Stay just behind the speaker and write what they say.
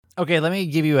Okay, let me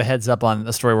give you a heads up on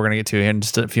the story we're going to get to here in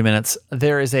just a few minutes.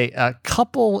 There is a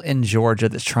couple in Georgia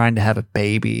that's trying to have a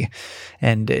baby,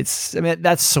 and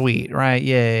that's sweet, right?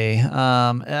 Yay.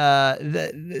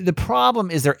 The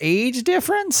problem is their age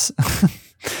difference.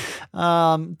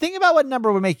 Think about what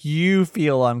number would make you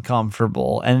feel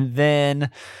uncomfortable, and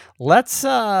then let's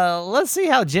see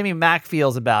how Jimmy Mack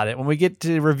feels about it when we get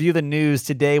to review the news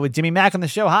today with Jimmy Mack on the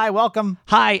show. Hi, welcome.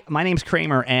 Hi, my name's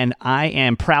Kramer, and I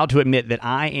am proud to admit that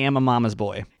I am a mama's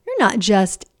boy. You're not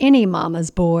just any mama's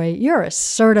boy, you're a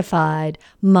certified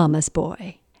mama's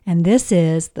boy. And this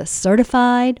is the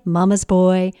Certified Mama's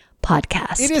Boy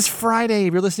podcast. It is Friday.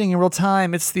 You're listening in real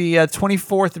time. It's the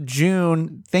 24th of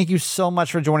June. Thank you so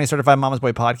much for joining Certified Mama's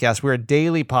Boy podcast. We're a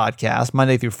daily podcast,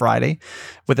 Monday through Friday,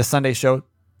 with a Sunday show.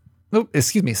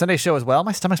 Sunday show as well.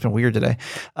 My stomach's been weird today.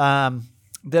 That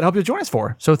I hope you'll join us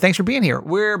for. So thanks for being here.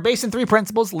 We're based in 3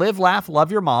 principles: live, laugh, love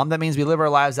your mom. That means we live our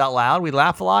lives out loud. We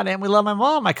laugh a lot, and we love my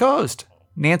mom, my co-host,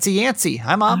 Nancy Yancey.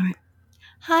 Hi, Mom. Right.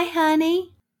 Hi,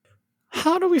 honey.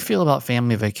 How do we feel about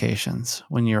family vacations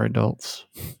when you're adults?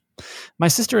 My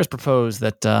sister has proposed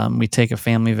that we take a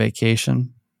family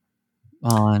vacation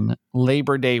on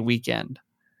Labor Day weekend.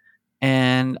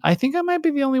 And I think I might be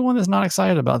the only one that's not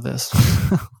excited about this.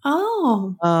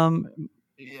 Oh.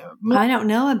 I don't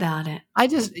know about it.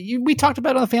 We talked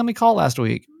about it on the family call last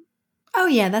week. Oh,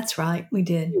 yeah, that's right. We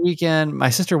did. Weekend,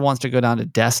 my sister wants to go down to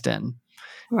Destin.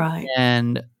 Right.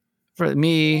 And for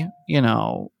me,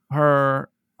 her,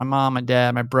 my mom, my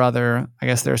dad, my brother, I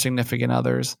guess their significant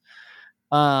others.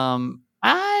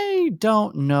 I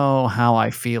don't know how I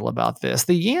feel about this.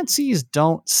 The Yanceys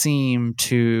don't seem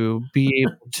to be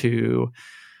able to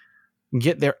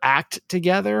get their act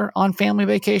together on family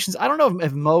vacations. I don't know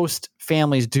if most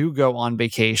families do go on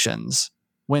vacations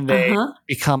when they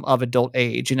become of adult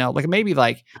age, maybe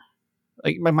like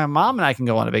my mom and I can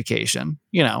go on a vacation,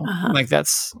 we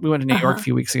went to New York a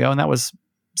few weeks ago and that was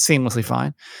seamlessly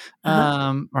fine,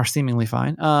 or seemingly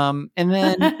fine. And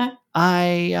then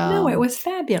no, it was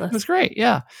fabulous. It was great.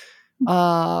 Yeah.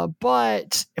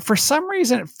 But for some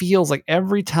reason it feels like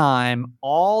every time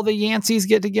all the Yanceys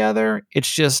get together,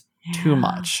 it's just too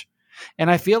much.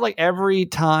 And I feel like every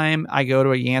time I go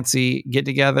to a Yancey get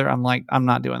together, I'm like, I'm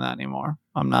not doing that anymore.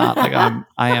 I'm not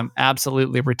I am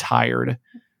absolutely retired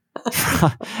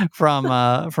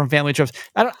from family trips.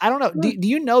 I don't know. Do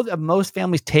you know that most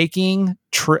families taking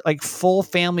full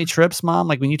family trips, Mom?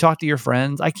 Like when you talk to your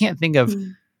friends, I can't think of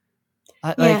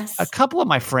yes. A couple of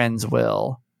my friends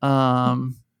will.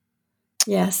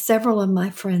 Yes, several of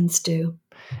my friends do.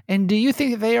 And do you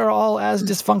think they are all as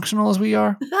dysfunctional as we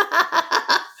are?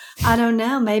 I don't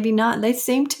know. Maybe not. They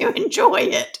seem to enjoy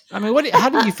it. I mean, how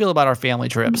do you feel about our family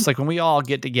trips? Like when we all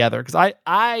get together? Because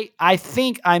I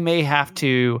think I may have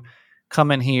to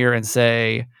come in here and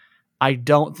say, I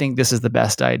don't think this is the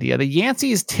best idea. The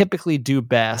Yanceys typically do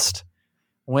best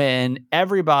when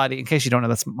everybody, in case you don't know,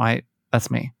 that's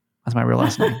me. That's my real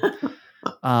last name.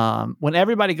 When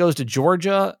everybody goes to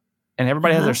Georgia and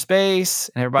everybody has their space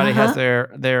and everybody has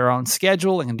their own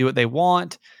schedule and can do what they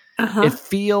want, it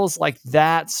feels like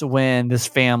that's when this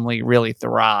family really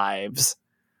thrives.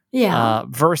 Yeah.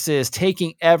 Versus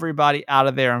taking everybody out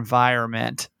of their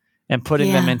environment and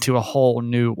putting them into a whole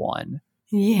new one.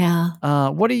 Yeah.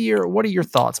 What are your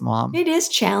thoughts, Mom? It is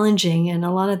challenging, and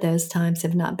a lot of those times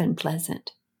have not been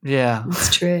pleasant. Yeah.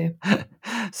 It's true.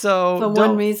 So for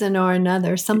one reason or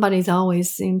another, somebody's always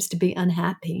seems to be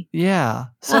unhappy. Yeah.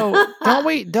 So haven't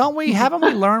we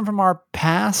learned from our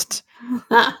past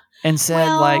and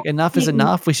said enough is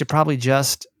enough? We should probably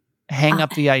just hang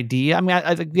up the idea. I mean,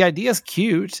 I think the idea is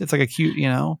cute. It's like a cute,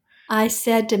 I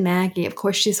said to Maggie, of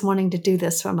course, she's wanting to do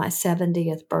this for my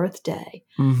 70th birthday.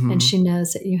 Mm-hmm. And she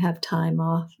knows that you have time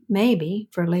off, maybe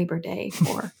for Labor Day.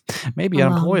 For maybe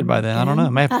unemployed by then. I don't know. I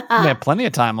may have plenty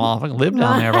of time off. I can live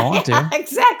down there if I want to.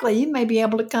 Exactly. You may be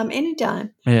able to come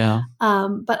anytime. Yeah.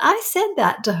 But I said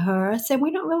that to her. I said,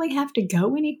 we don't really have to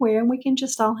go anywhere and we can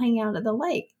just all hang out at the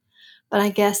lake. But I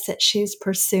guess that she's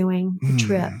pursuing the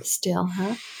trip still,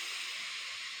 huh?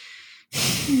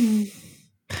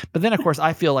 But then, of course,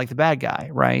 I feel like the bad guy,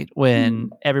 right? When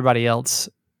everybody else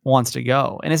wants to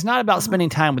go. And it's not about spending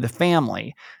time with the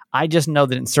family. I just know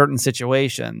that in certain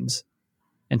situations,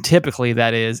 and typically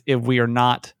that is if we are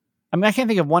not, I can't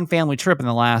think of one family trip in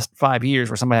the last 5 years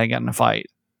where somebody had gotten in a fight.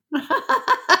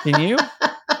 Can you?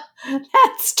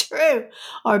 That's true.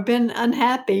 Or been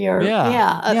unhappy or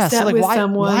upset with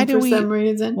someone for some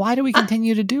reason. Why do we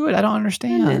continue to do it? I don't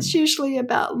understand. And it's usually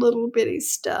about little bitty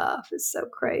stuff. It's so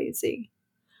crazy.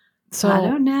 So I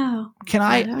don't know. Can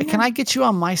I get you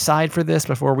on my side for this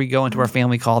before we go into our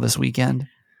family call this weekend?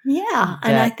 Yeah,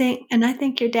 and I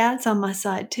think your dad's on my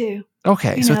side too.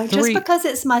 Okay, You so know, just because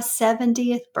it's my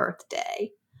 70th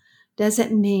birthday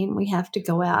doesn't mean we have to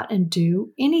go out and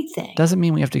do anything. Doesn't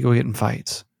mean we have to go get in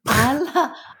fights.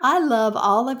 I love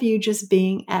all of you just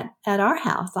being at our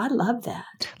house. I love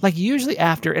that. Like usually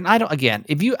after, and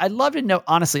I'd love to know,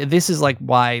 honestly, this is like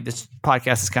why this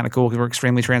podcast is kind of cool because we're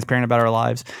extremely transparent about our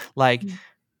lives. Like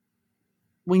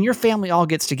when your family all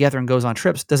gets together and goes on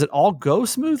trips, does it all go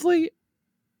smoothly?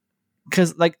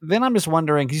 Because like, then I'm just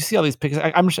wondering, because you see all these pictures,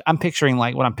 I'm picturing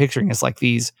like, what I'm picturing is like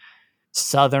these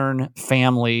Southern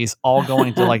families all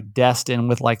going to like Destin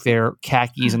with like their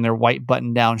khakis and their white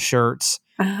button down shirts.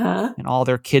 And all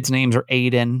their kids' names are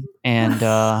Aiden and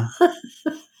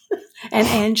and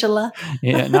Angela.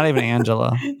 Yeah, not even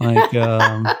Angela.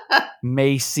 Like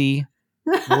Macy,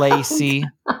 Lacey,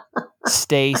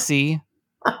 Stacy.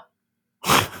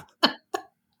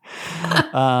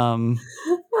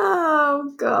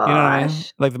 Oh gosh. You know what I mean?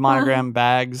 Like the monogram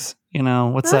bags. You know,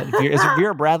 what's that? Is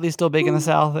Vera Bradley still big in the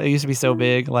South? It used to be so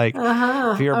big. Like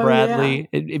Vera Bradley.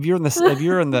 Yeah. If you're on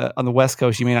the West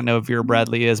Coast, you may not know what Vera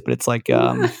Bradley is, but it's like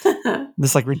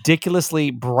this like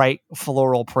ridiculously bright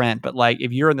floral print. But like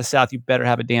if you're in the South, you better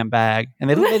have a damn bag. And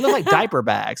they look like diaper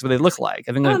bags. What they look like.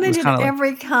 I think they was did kind of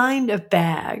every kind of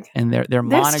bag. And they're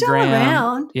monogram. Still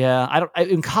around. Yeah,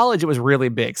 in college it was really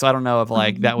big, so I don't know if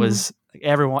like that was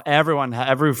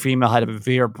every female had a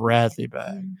Vera Bradley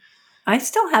bag. I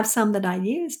still have some that I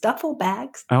use, duffel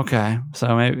bags. Okay,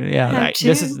 so maybe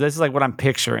this is like what I'm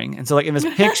picturing, and so like in this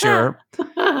picture,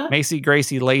 Macy,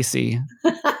 Gracie, Lacey,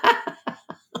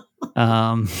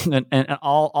 and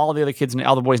all the other kids,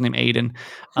 all the boys named Aiden,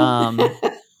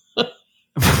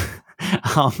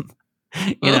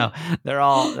 you know, they're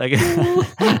all like,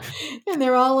 and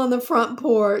they're all on the front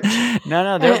porch.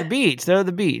 No, they're at the beach. They're at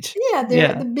the beach. Yeah, they're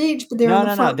at the beach, but they're on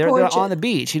the front porch. They're on the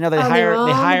beach. You know, they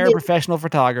hire a professional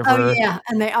photographer. Oh yeah,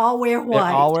 and they all wear white.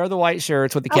 They all wear the white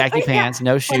shirts with the khaki pants,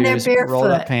 no shoes, rolled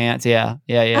up pants. Yeah.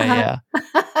 And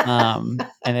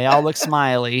they all look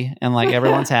smiley, and like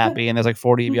everyone's happy, and there's like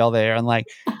 40 of y'all there, and like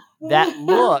that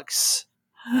looks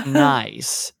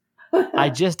nice. I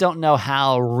just don't know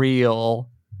how real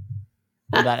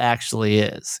that actually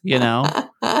is, you know?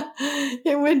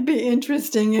 It would be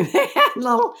interesting if they had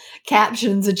little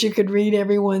captions that you could read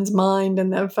everyone's mind in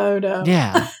the photo.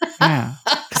 Yeah.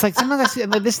 Because like sometimes I see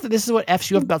this is what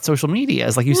F's you up about social media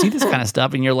is like you see this kind of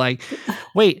stuff and you're like,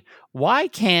 wait, why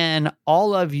can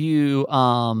all of this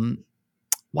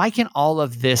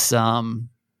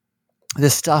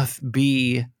stuff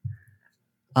be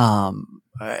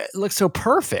it looks so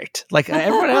perfect. Like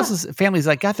everyone else's families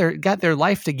like got their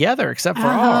life together except for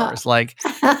ours. Like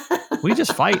we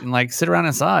just fight and like sit around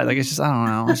inside. Like it's just, I don't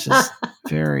know. It's just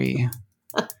very,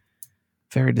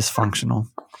 very dysfunctional.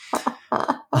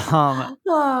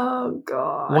 Oh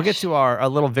gosh. We'll get to our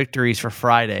little victories for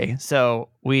Friday. So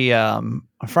we on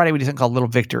Friday we do something called Little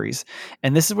Victories,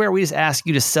 and this is where we just ask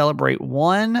you to celebrate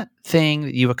one thing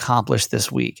that you've accomplished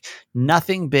this week.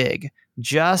 Nothing big,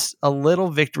 just a little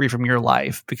victory from your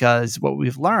life. Because what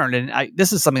we've learned, and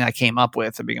this is something I came up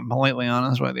with, to be completely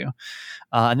honest with you,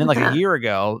 and then like a year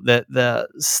ago, that the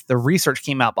research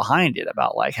came out behind it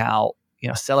about like how, you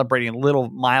know, celebrating little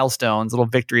milestones, little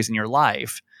victories in your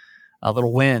life.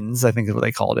 Little wins, I think is what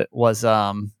they called it, was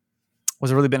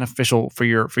really beneficial for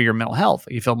your mental health.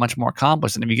 You feel much more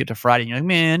accomplished, and if you get to Friday and you're like,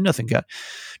 man, nothing got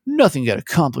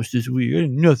accomplished this week. I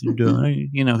had nothing done,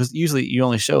 you know, because usually you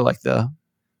only show like the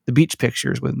beach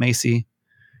pictures with Macy,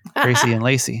 Gracie, and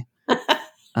Lacey.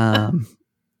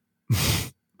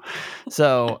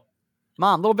 So,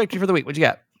 Mom, little victory for the week. What you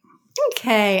got?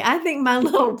 Okay, I think my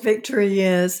little victory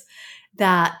is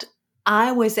that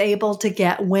I was able to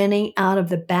get Winnie out of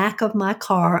the back of my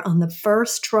car on the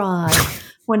first try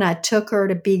when I took her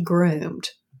to be groomed.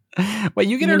 Wait,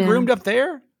 you get her groomed up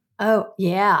there? Oh,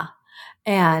 yeah.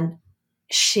 And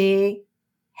she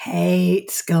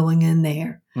hates going in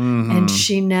there. Mm-hmm. And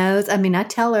she knows, I mean, I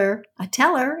tell her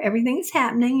everything is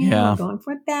happening. You know, we're going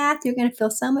for a bath. You're going to feel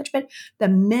so much better. The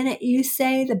minute you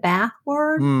say the bath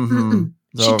word,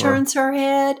 she turns her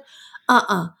head.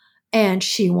 And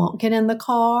she won't get in the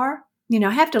car. You know,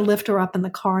 I have to lift her up in the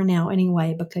car now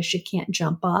anyway because she can't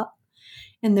jump up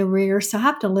in the rear. So I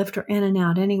have to lift her in and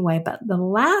out anyway. But the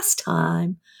last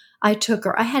time I took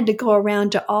her, I had to go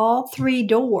around to all 3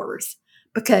 doors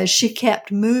because she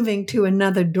kept moving to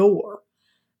another door.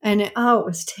 And it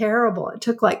was terrible. It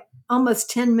took like almost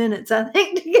 10 minutes, I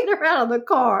think, to get her out of the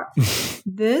car.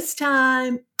 This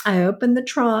time I opened the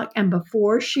trunk, and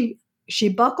before she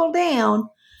buckled down,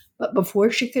 but before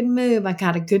she could move, I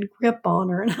got a good grip on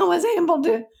her, and I was able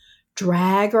to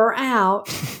drag her out.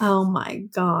 Oh, my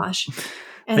gosh.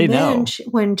 And they then know.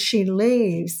 when she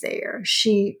leaves there,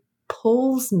 she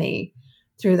pulls me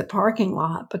through the parking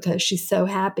lot because she's so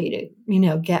happy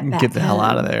to, get back Get the hell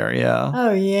out of home. there. Yeah.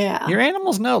 Oh, yeah. Your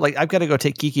animals know. Like, I've got to go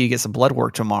take Kiki to get some blood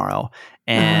work tomorrow.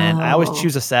 And I always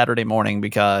choose a Saturday morning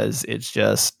because it's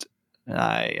just,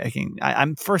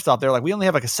 I'm first off, they're like, we only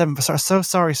have like so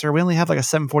sorry, sir. We only have like a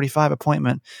 7:45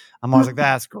 appointment. I'm always like,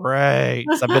 that's great.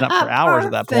 Because I've been up for hours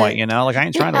at that point, like I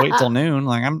ain't trying to wait till noon.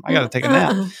 Like I got to take a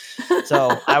nap.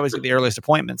 So I always get the earliest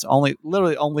appointments.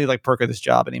 Literally only like perk of this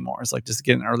job anymore. It's like just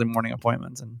getting early morning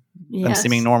appointments and them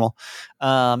seeming normal.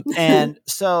 And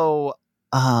so,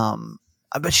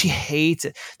 but she hates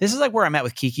it. This is like where I'm at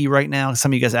with Kiki right now.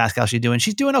 Some of you guys ask how she's doing.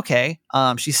 She's doing okay.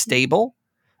 She's stable.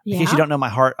 In case you don't know,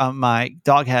 my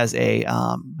dog has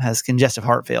has congestive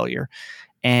heart failure,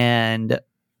 and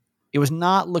it was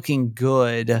not looking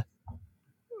good.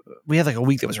 We had like a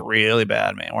week that was really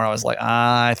bad, man, where I was like,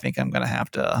 I think I'm going to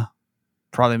have to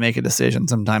probably make a decision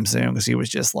sometime soon, because he was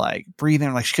just like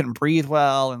breathing, like she couldn't breathe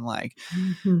well, and like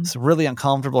it's really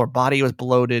uncomfortable. Her body was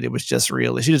bloated. It was just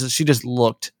really, she just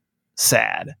looked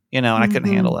sad, and I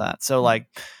couldn't handle that. So like,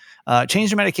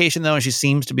 changed her medication though, and she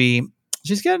seems to be,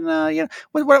 she's getting,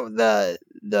 what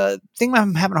the thing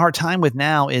I'm having a hard time with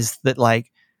now is that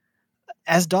like,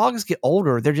 as dogs get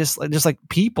older, they're just like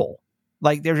people,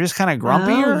 like they're just kind of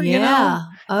grumpier,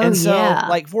 and so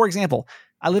like, for example,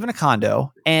 I live in a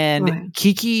condo and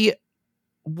Kiki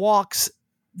walks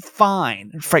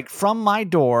fine from my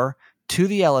door to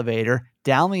the elevator,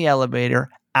 down the elevator,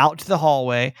 out to the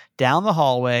hallway, down the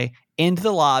hallway, into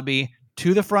the lobby,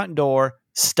 to the front door,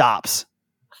 stops.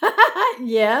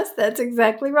 Yes, that's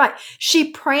exactly right.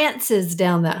 She prances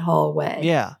down that hallway.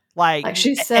 Yeah. Like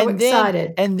she's so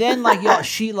excited. And then like, y'all,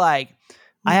 she like,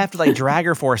 I have to like drag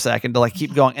her for a second to like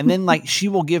keep going. And then like, she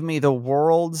will give me the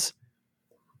world's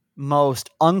most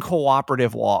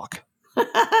uncooperative walk.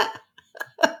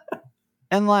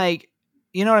 And like,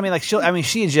 you know what I mean? Like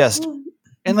she just,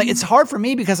 and like, it's hard for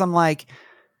me because I'm like,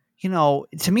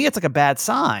 to me, it's like a bad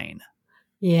sign.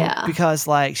 Yeah. Because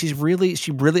like, she really,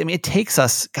 it takes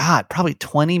us, God, probably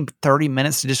 20, 30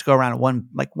 minutes to just go around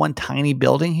one tiny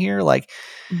building here. Like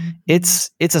it's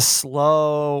a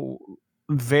slow,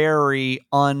 very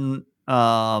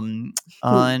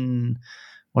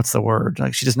what's the word?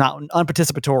 Like she does not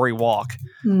unparticipatory walk.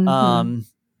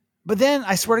 But then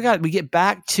I swear to God, we get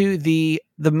back to the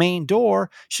main door.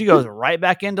 She goes right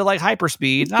back into like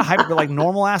hyperspeed, not hyper, but like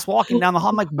normal ass walking down the hall.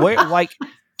 I'm like, where, like,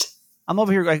 I'm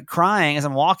over here like crying as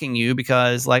I'm walking you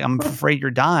because like I'm afraid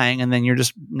you're dying, and then you're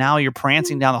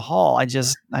prancing down the hall. I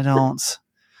don't.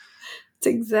 It's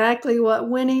exactly what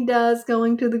Winnie does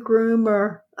going to the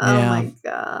groomer. Oh my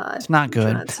God. It's not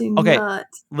good. Okay.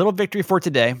 Nuts. Little victory for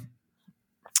today.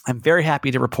 I'm very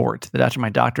happy to report that after my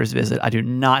doctor's visit, I do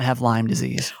not have Lyme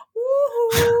disease.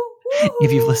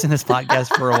 If you've listened to this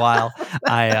podcast for a while,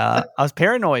 I was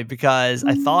paranoid because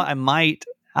I thought I might,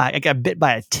 I got bit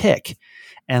by a tick.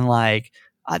 And like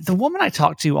the woman I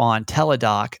talked to on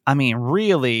Teledoc, I mean,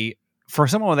 really, for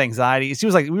someone with anxiety, she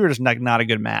was like, we were just like not a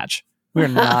good match. We were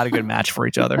not a good match for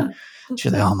each other.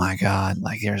 She's like, oh my God,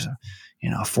 like there's a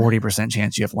 40%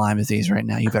 chance you have Lyme disease right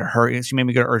now. You better hurry. She made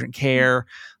me go to urgent care.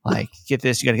 Like, get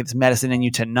this, you got to get this medicine in you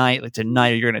tonight. Like tonight,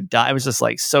 or you're going to die. It was just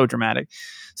like so dramatic.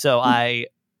 So I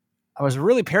was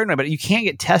really paranoid, but you can't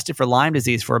get tested for Lyme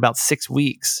disease for about 6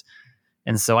 weeks.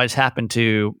 And so I just happened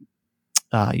to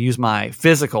use my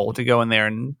physical to go in there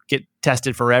and get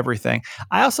tested for everything.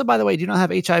 I also, by the way, do not have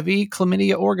HIV,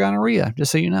 chlamydia, or gonorrhea,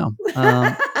 just so you know.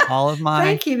 All of my...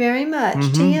 Thank you very much.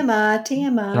 TMI.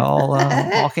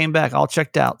 It all came back, all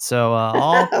checked out. So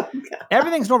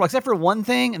everything's normal except for one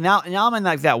thing. And now I'm in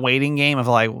like that waiting game of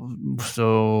like,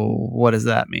 so what does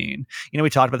that mean? We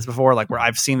talked about this before, like where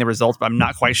I've seen the results, but I'm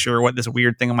not quite sure what this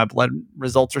weird thing on my blood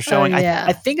results are showing.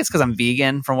 I think it's because I'm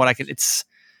vegan from what I could. It's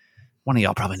one of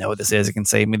y'all probably know what this is. It can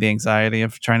save me the anxiety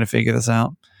of trying to figure this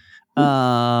out.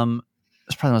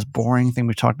 It's probably the most boring thing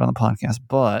we've talked about on the podcast,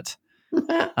 but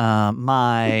that's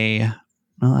my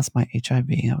HIV.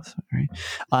 That was great.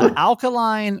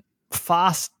 Alkaline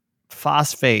phosphates.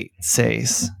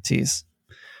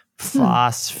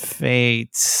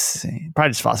 Probably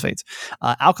just phosphates.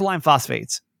 Alkaline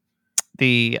phosphates.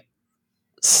 The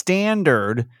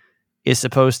standard is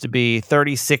supposed to be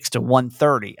 36 to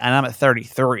 130, and I'm at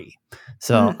 33.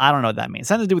 So I don't know what that means.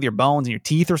 Something to do with your bones and your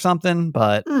teeth or something,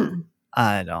 but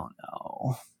I don't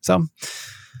know. So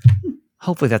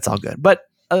hopefully that's all good. But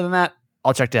other than that,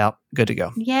 all checked out. Good to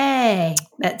go. Yay.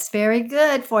 That's very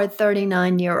good for a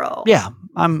 39-year-old. Yeah,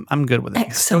 I'm good with it.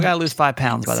 Excellent. Still got to lose 5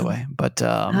 pounds, by the way. But did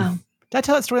I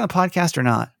tell that story on the podcast or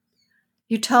not?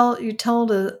 You told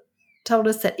told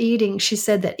us that she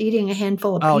said that eating a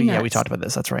handful of peanuts. Oh, yeah, we talked about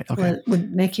this. That's right. Okay.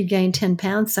 Would make you gain 10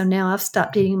 pounds. So now I've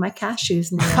stopped eating my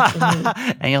cashews in the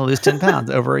afternoon. And you'll lose 10 pounds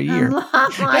over a year.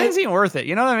 Like, It's even worth it.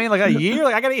 You know what I mean? Like a year.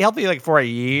 Like I got to eat healthy like for a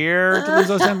year to lose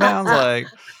those 10 pounds. Like,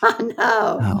 I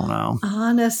know. I don't know.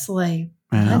 Honestly,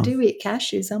 I do eat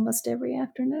cashews almost every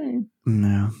afternoon.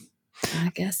 No.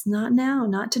 I guess not now.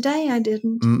 Not today. I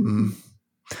didn't. Mm-mm.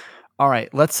 All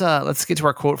right, let's get to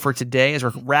our quote for today as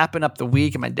we're wrapping up the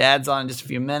week, and my dad's on in just a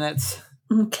few minutes.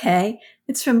 Okay,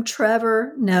 it's from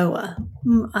Trevor Noah,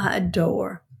 whom I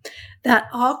adore. That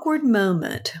awkward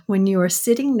moment when you are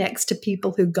sitting next to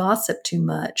people who gossip too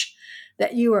much,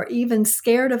 that you are even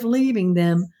scared of leaving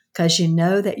them because you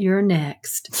know that you're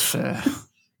next.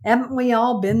 Haven't we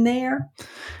all been there?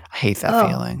 I hate that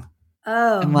feeling.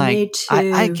 Oh, me too.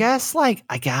 I guess I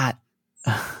got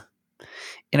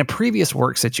in a previous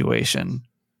work situation,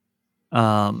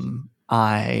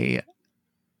 I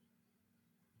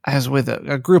was with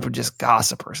a group of just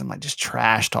gossipers and just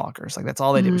trash talkers. Like that's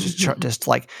all they did was just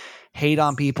hate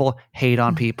on people, hate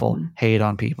on people, hate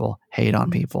on people, hate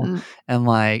on people. And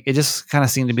it just kind of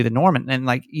seemed to be the norm.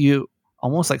 And you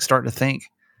almost start to think,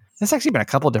 there's actually been a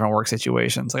couple of different work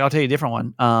situations. I'll tell you a different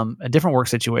one. A different work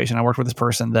situation. I worked with this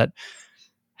person that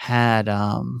had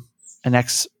an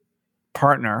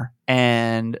ex-partner,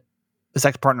 and this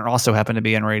ex-partner also happened to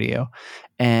be in radio.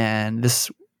 And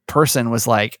this person was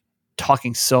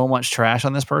talking so much trash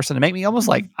on this person to make me almost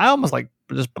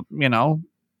just,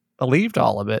 believed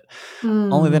all of it.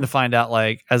 Only then to find out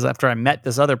as after I met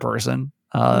this other person,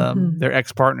 their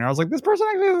ex-partner, I was like, this person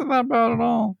actually isn't that bad at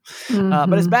all.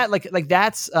 But it's bad.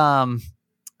 That's, I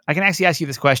can actually ask you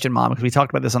this question, Mom, because we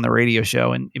talked about this on the radio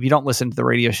show. And if you don't listen to the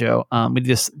radio show, we do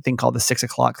this thing called the 6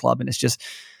 o'clock club. And it's just,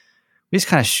 we just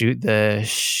kind of shoot the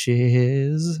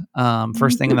shiz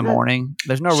first thing in the morning.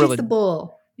 There's no real, the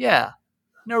bull. Yeah.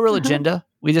 No real agenda.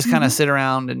 We just kind of sit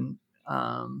around and,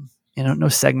 no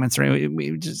segments or anything.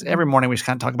 We just, every morning we just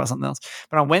kind of talk about something else.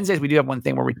 But on Wednesdays, we do have one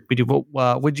thing where we do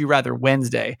Would You Rather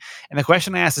Wednesday. And the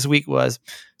question I asked this week was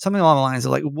something along the lines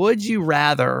of would you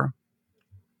rather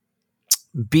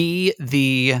be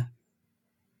the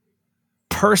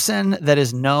person that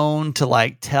is known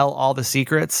to tell all the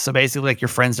secrets? So basically your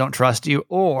friends don't trust you,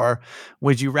 or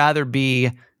would you rather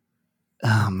be,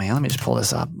 oh man, let me just pull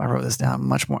this up. I wrote this down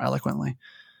much more eloquently.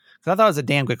 I thought it was a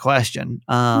damn good question.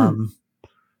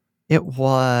 It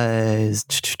was,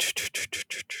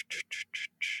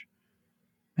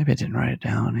 maybe I didn't write it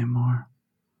down anymore.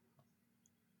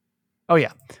 Oh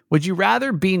yeah. Would you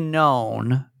rather be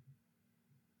known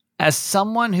as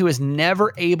someone who is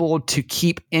never able to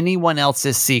keep anyone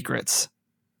else's secrets,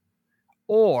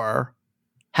 or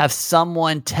have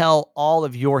someone tell all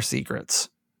of your secrets?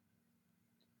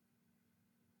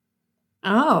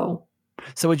 Oh.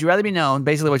 So would you rather be known,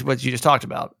 basically what you just talked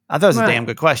about? I thought it was a damn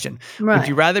good question. Right. Would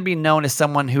you rather be known as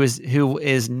someone who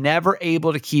is never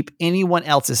able to keep anyone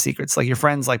else's secrets? Your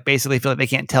friends basically feel like they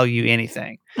can't tell you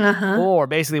anything. Or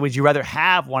basically, would you rather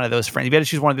have one of those friends? If you had to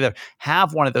choose one or the other,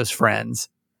 have one of those friends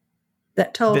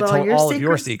that told all of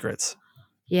your secrets.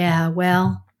 Yeah,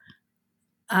 well,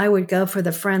 I would go for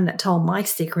the friend that told my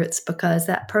secrets, because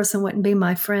that person wouldn't be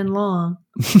my friend long.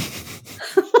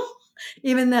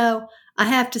 Even though I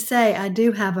have to say, I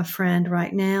do have a friend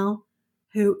right now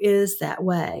who is that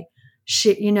way.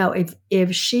 She,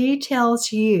 if she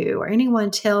tells you or anyone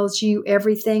tells you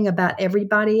everything about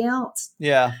everybody else,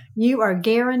 you are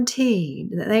guaranteed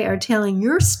that they are telling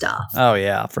your stuff. Oh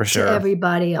yeah, for sure. To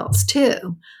everybody else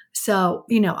too. So,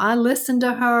 I listen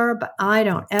to her, but I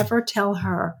don't ever tell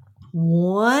her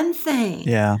one thing.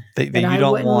 Yeah. That you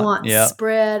don't want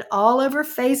spread all over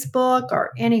Facebook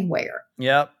or anywhere.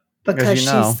 Yep. Because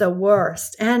she's the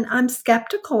worst. And I'm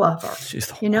skeptical of her. She's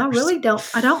the worst. I really don't.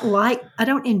 I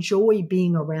don't enjoy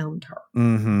being around her.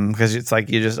 Because it's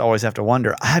you just always have to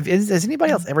wonder. Has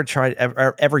anybody else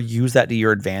ever used that to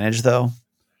your advantage, though?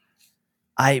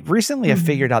 I recently have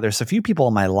figured out there's a few people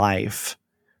in my life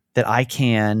that I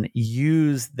can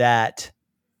use that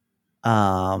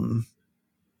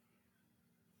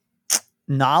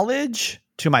knowledge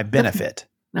to my benefit.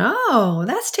 No,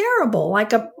 that's terrible.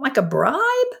 Like a bribe?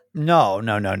 No.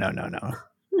 No.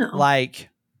 I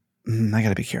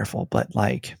gotta be careful, but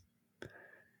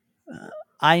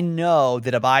I know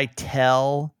that if I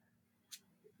tell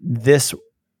this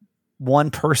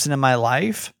one person in my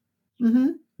life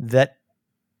that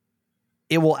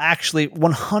it will actually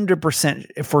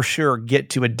 100% for sure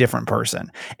get to a different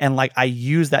person. And I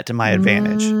use that to my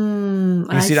advantage. You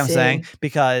see what I'm saying?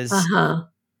 Because I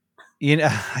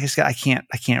can't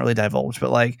really divulge,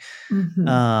 but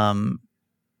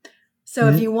So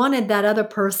if you wanted that other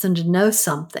person to know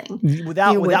something,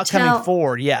 without coming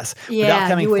forward, yes, without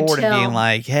coming forward and being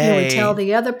like, "Hey," you would tell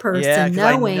the other person,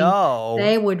 knowing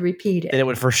they would repeat it. That it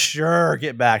would for sure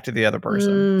get back to the other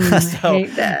person. So I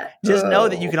hate that. Just know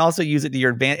that you can also use it to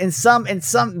your advantage in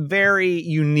some very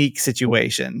unique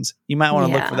situations. You might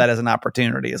want to look for that as an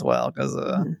opportunity as well, because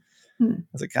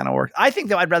it kind of works. I think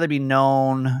that I'd rather be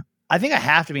known. I think I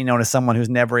have to be known as someone who's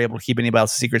never able to keep anybody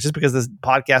else's secrets, just because this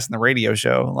podcast and the radio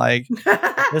show, like,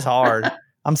 it's hard.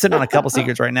 I'm sitting on a couple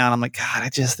secrets right now, and I'm like,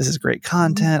 God, this is great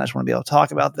content. I just want to be able to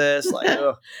talk about this. Like,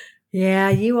 yeah,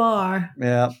 you are.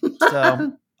 Yeah.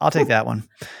 So I'll take that one.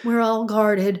 We're all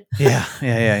guarded. Yeah.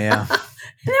 And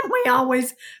we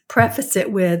always preface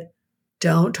it with,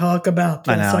 "Don't talk about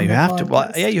this." I know, you have to.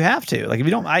 Well, yeah, you have to. Like, if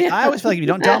you don't, I always feel like if you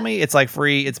don't tell me, it's like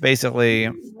free. It's basically,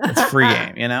 it's free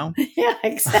game, you know? Yeah,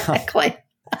 exactly.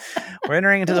 We're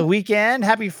entering into the weekend.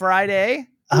 Happy Friday.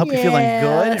 I hope you're feeling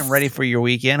good and ready for your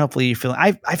weekend. Hopefully you're feeling,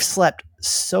 I've slept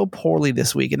so poorly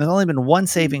this week, and there's only been one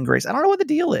saving grace. I don't know what the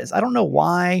deal is. I don't know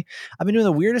why. I've been doing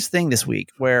the weirdest thing this week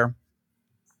where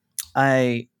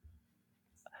I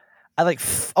like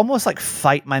almost like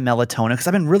fight my melatonin, because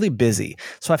I've been really busy.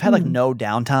 So I've had like no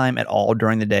downtime at all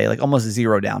during the day, like almost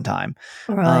zero downtime.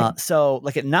 Right. So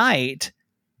like at night,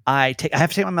 I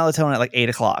have to take my melatonin at like 8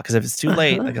 o'clock, because if it's too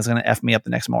late, like, it's going to F me up the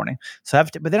next morning. So I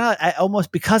have to, but then I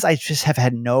almost, because I just have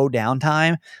had no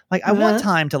downtime, like I want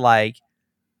time to like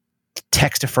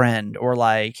text a friend, or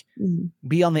like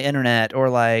be on the internet, or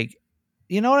like,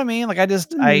 you know what I mean? Like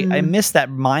I miss that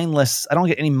mindless. I don't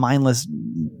get any mindless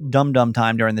dumb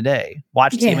time during the day.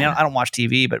 Watch TV. I mean, I don't watch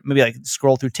TV, but maybe like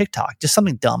scroll through TikTok, just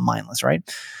something dumb, mindless, right?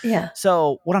 Yeah.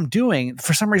 So what I'm doing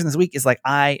for some reason this week is like,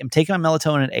 I am taking my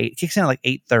melatonin at 8, it kicks in at like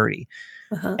 8:30.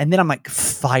 And then I'm like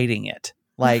fighting it.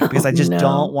 Like, because I just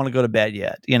don't want to go to bed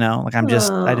yet, you know, like I just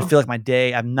feel like my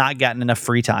day, I've not gotten enough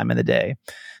free time in the day.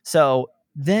 So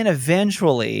then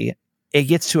eventually it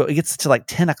gets to like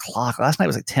 10 o'clock. Last night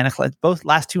was like 10 o'clock, both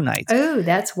last two nights. Oh,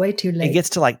 that's way too late. It gets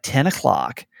to like 10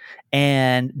 o'clock.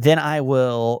 And then I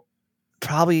will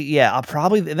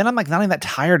then I'm like not even that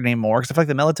tired anymore, because I feel like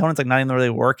the melatonin's like not even really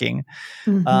working.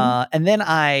 And then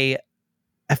I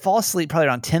fall asleep probably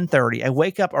around 10:30. I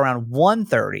wake up around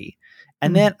 1:30.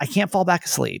 And then I can't fall back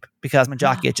asleep because my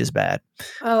jock itch is bad.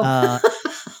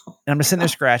 And I'm just sitting there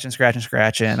scratching.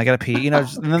 I got to pee, you know,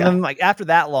 and then like after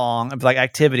that long of like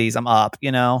activities, I'm up,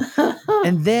 you know.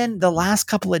 And then the last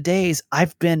couple of days,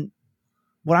 I've been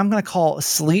what I'm going to call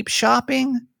sleep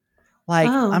shopping. Like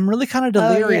I'm really kind of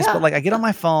delirious, but like I get on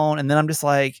my phone, and then I'm just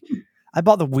like, I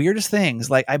bought the weirdest things.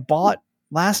 Like I bought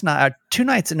last night,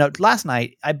 last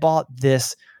night, I bought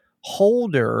this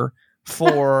holder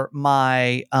for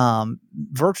my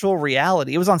virtual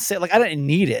reality. It was on sale. Like I didn't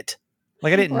need it.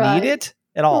 Like I didn't need it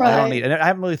at all. I don't need it. I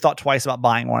haven't really thought twice about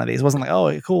buying one of these. It wasn't like,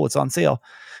 oh, cool, it's on sale.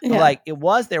 But like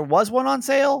there was one on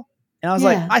sale, and I was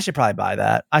like, I should probably buy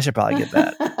that. I should probably get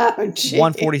that.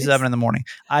 1:47 in the morning.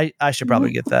 I should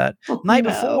probably get that. Night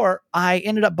before, I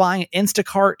ended up buying an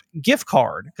Instacart gift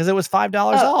card because it was $5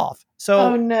 off. So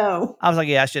I was like,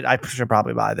 I should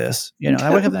probably buy this. You know, and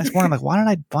I wake up the next morning, I'm like,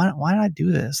 why did I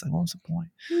do this? Like, what was the point?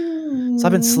 So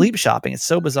I've been sleep shopping. It's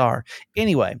so bizarre.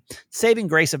 Anyway, saving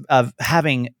grace of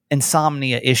having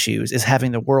insomnia issues is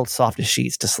having the world's softest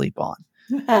sheets to sleep on.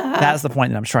 That's the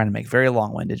point that I'm trying to make. Very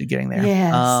long-winded to getting there.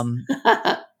 Yes.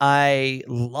 I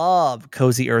love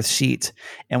Cozy Earth sheets.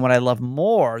 And what I love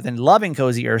more than loving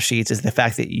Cozy Earth sheets is the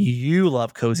fact that you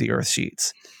love Cozy Earth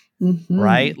sheets.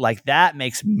 Right? Like that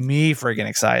makes me friggin'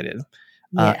 excited.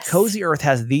 Yes. Cozy Earth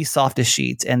has the softest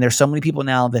sheets, and there's so many people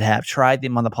now that have tried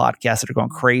them on the podcast that are going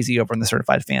crazy over on the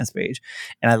Certified Fans page,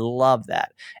 and I love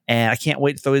that. And I can't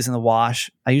wait to throw these in the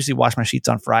wash. I usually wash my sheets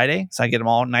on Friday, so I get them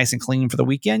all nice and clean for the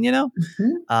weekend. You know,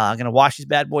 I'm gonna wash these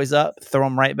bad boys up, throw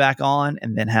them right back on,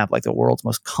 and then have like the world's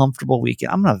most comfortable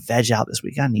weekend. I'm gonna veg out this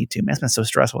week. I need to. Man, it's been so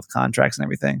stressful with contracts and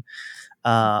everything.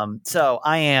 So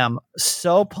I am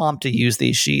so pumped to use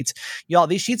these sheets, y'all.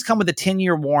 These sheets come with a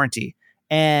 10-year warranty.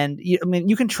 And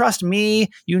you can trust me.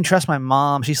 You can trust my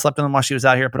mom. She slept in them while she was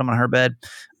out here. Put them on her bed.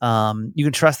 You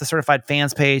can trust the Certified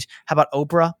Fans page. How about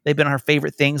Oprah? They've been on her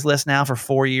favorite things list now for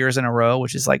 4 years in a row,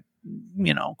 which is like,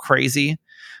 crazy.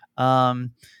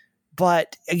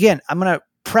 But again, I'm going to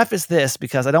preface this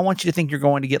because I don't want you to think you're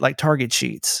going to get like Target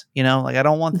sheets. You know, like I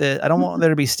don't want there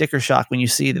to be sticker shock when you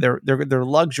see that they're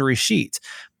luxury sheets.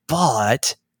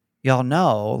 But y'all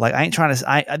know, like I ain't trying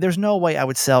to. There's no way I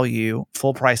would sell you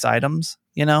full price items,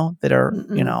 that are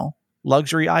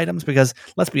luxury items, because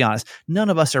let's be honest, none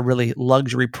of us are really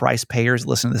luxury price payers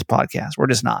listening to this podcast. We're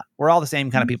just not. We're all the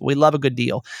same kind of people. We love a good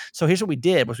deal. So here's what we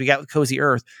did was we got with Cozy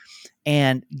Earth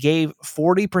and gave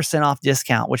 40% off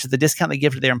discount, which is the discount they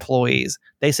give to their employees.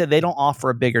 They said they don't offer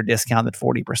a bigger discount than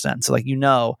 40%. So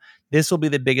this will be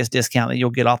the biggest discount that you'll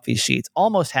get off these sheets,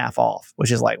 almost half off,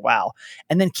 which is like, wow.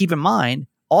 And then keep in mind,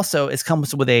 also, it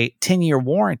comes with a 10-year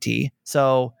warranty.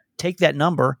 So take that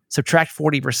number, subtract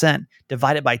 40%,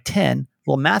 divide it by 10,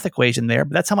 little math equation there,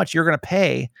 but that's how much you're going to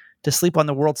pay to sleep on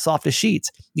the world's softest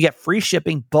sheets. You get free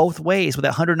shipping both ways with a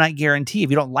 100-night guarantee. If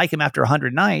you don't like them after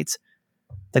 100 nights,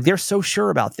 like they're so sure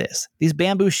about this. These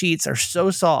bamboo sheets are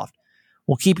so soft,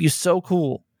 will keep you so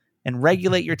cool and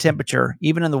regulate your temperature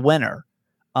even in the winter.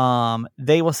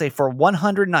 They will say for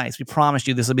 100 nights, we promise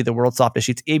you this will be the world's softest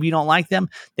sheets. If you don't like them,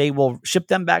 they will ship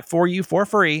them back for you for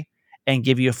free and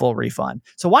give you a full refund.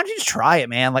 So why don't you just try it,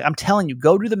 man? Like I'm telling you,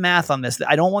 go do the math on this.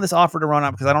 I don't want this offer to run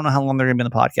out because I don't know how long they're going to be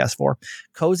in the podcast for.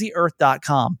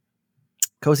 CozyEarth.com.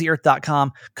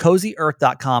 CozyEarth.com.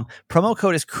 CozyEarth.com. Promo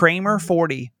code is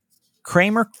Kramer40.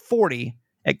 Kramer40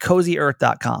 at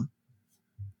CozyEarth.com.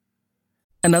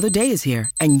 Another day is here,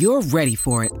 and you're ready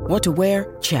for it. What to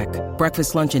wear? Check.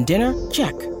 Breakfast, lunch, and dinner?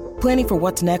 Check. Planning for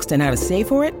what's next and how to save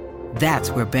for it?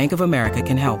 That's where Bank of America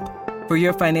can help. For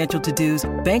your financial to-dos,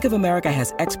 Bank of America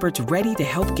has experts ready to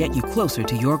help get you closer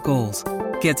to your goals.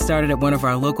 Get started at one of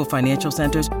our local financial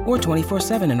centers or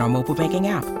 24/7 in our mobile banking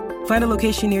app. Find a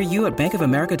location near you at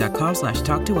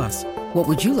bankofamerica.com/talktous. What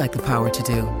would you like the power to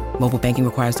do? Mobile banking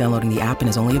requires downloading the app and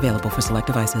is only available for select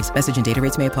devices. Message and data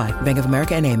rates may apply. Bank of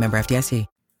America NA, member FDIC.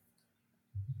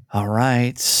 All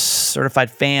right.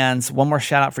 Certified fans, one more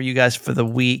shout out for you guys for the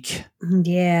week.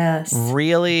 Yes.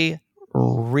 Really,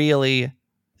 really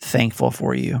thankful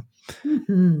for you.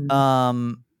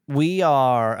 Mm-hmm. We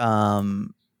are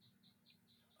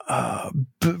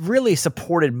really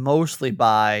supported mostly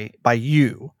by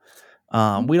you.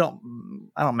 I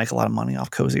don't make a lot of money off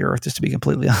Cozy Earth, just to be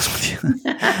completely honest with you.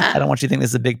 I don't want you to think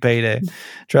this is a big payday.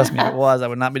 Trust me, if it was, I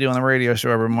would not be doing the radio show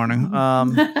every morning.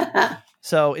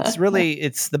 So it's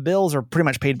the bills are pretty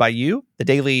much paid by you. The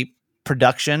daily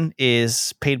production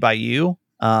is paid by you.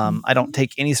 I don't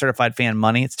take any certified fan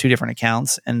money. It's two different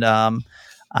accounts. And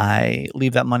I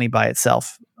leave that money by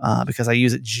itself because I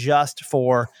use it just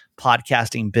for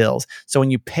podcasting bills. So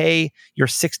when you pay your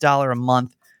 $6 a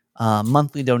month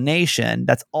monthly donation,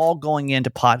 that's all going into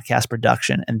podcast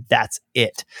production, and that's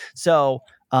it. So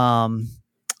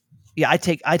I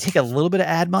take a little bit of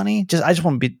ad money. I just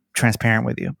want to be transparent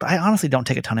with you, but I honestly don't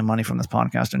take a ton of money from this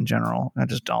podcast in general. I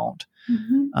just don't.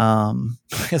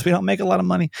 Because we don't make a lot of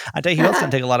money. I tell you who else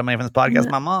doesn't take a lot of money from this podcast?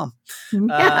 My mom.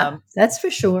 Yeah, that's for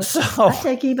sure. So I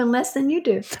take even less than you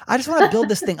do. I just want to build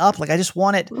this thing up. Like I just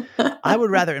want it. I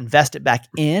would rather invest it back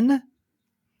in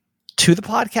to the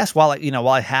podcast while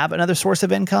I have another source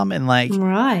of income, and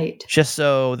right, just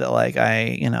so that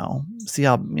I see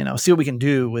what we can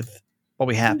do with what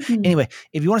we have. Mm-hmm. Anyway,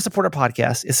 if you want to support our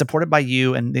podcast, it's supported by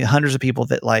you and the hundreds of people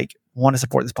that want to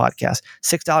support this podcast.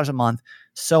 $6 a month.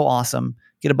 So awesome.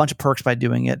 Get a bunch of perks by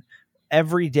doing it.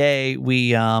 Every day we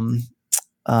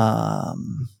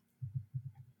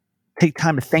take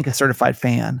time to thank a certified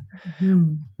fan.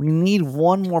 Mm-hmm. We need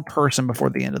one more person before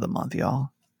the end of the month, y'all.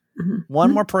 Mm-hmm.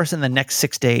 One more person in the next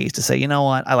 6 days to say, you know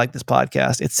what? I like this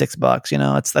podcast. It's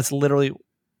 $6. That's literally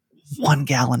 1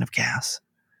 gallon of gas.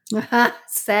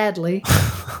 Sadly.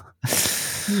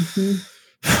 Mm-hmm.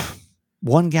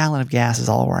 1 gallon of gas is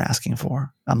all we're asking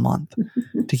for a month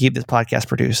to keep this podcast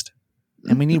produced.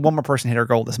 And we need one more person to hit our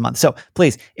goal this month. So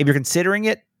please, if you're considering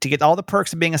it, to get all the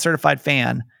perks of being a certified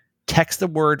fan, text the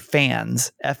word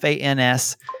fans,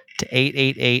 FANS, to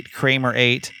 888 Kramer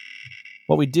 8.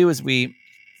 What we do is when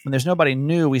there's nobody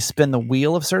new, we spin the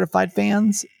wheel of certified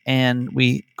fans and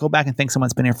we go back and think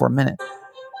someone's been here for a minute.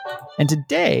 And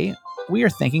today we are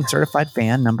thanking certified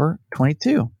fan number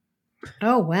 22.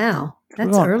 Oh, wow.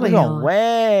 That's we're early going on.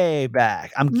 Way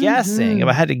back. I'm guessing, if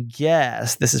I had to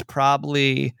guess, this is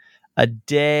probably a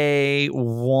day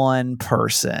one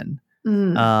person.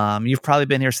 You've probably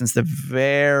been here since the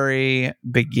very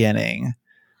beginning.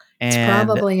 And it's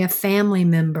probably a family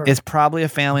member. It's probably a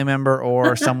family member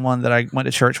or someone that I went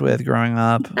to church with growing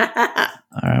up.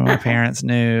 My parents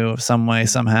knew some way,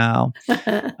 somehow.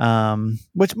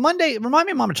 Which Monday, remind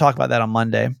me, Mom, to talk about that on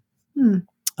Monday.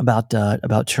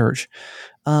 About church.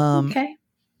 Okay.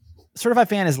 Certified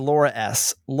fan is Laura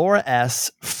S. Laura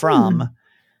S. from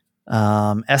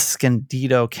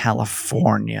Escondido,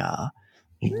 California.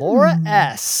 Laura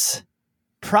S.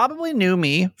 probably knew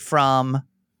me from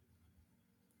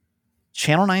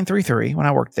Channel 933 when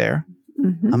I worked there.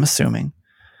 I'm assuming.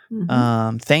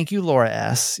 Thank you, Laura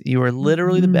S. You are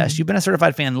literally the best. You've been a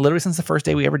certified fan literally since the first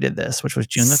day we ever did this, which was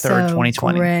June the 3rd,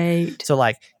 2020. Great. So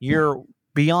like you're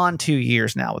beyond 2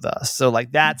 years now with us. So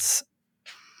like that's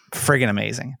friggin'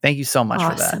 amazing. Thank you so much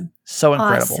for that. So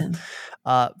incredible.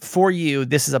 For you,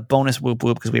 this is a bonus whoop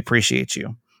whoop because we appreciate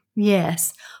you.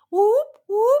 Yes. Whoop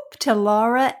whoop to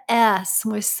Laura S.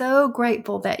 We're so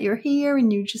grateful that you're here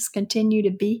and you just continue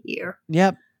to be here.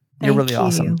 Yep. You're really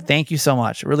awesome. Thank you so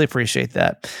much. I really appreciate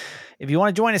that. If you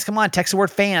want to join us, come on, text the word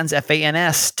fans,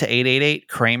 FANS, to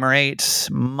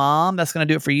 888-Kramer8. Mom, that's going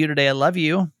to do it for you today. I love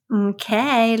you.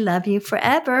 Okay. Love you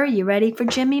forever. You ready for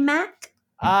Jimmy Mack?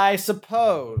 I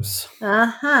suppose.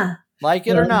 Uh-huh. Like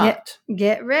it or not.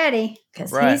 Get ready, because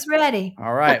he's ready.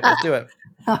 All right. Let's do it.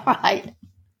 All right.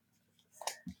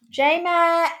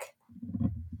 J-Mac.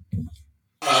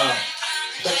 That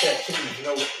chicken,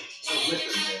 no liquor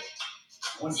in there.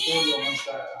 140 on one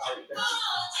side. I already fixed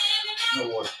it. No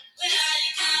water.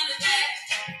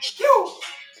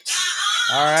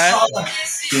 All right.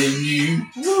 Can you?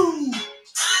 Woo.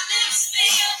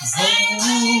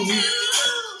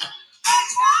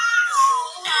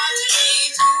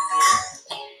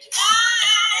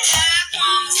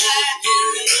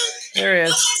 There he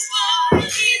is.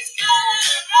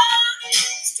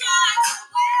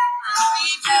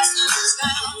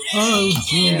 Oh,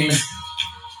 Jimmy.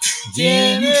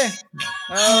 Jimmy.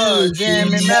 Oh,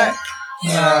 Jimmy Mack.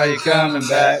 Oh, you're coming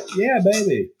back. Yeah,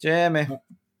 baby. Jimmy.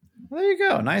 There you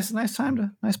go. Nice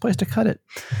place to cut it.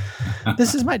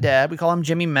 This is my dad. We call him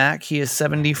Jimmy Mack. He is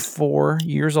 74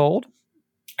 years old.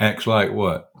 Acts like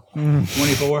what?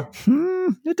 24?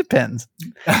 It depends.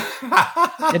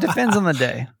 It depends on the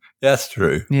day. That's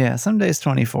true. Yeah, some days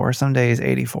 24, some days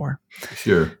 84.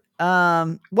 Sure.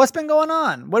 What's been going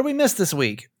on? What did we miss this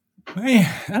week?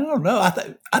 Man, I don't know.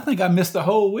 I think I missed the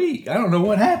whole week. I don't know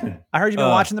what happened. I heard you've been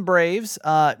watching the Braves.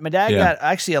 My dad got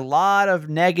actually a lot of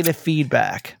negative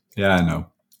feedback. Yeah, I know.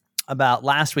 About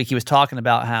last week, he was talking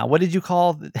about how, what did you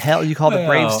call hell? You called the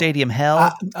Braves Stadium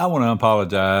hell? I want to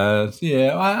apologize.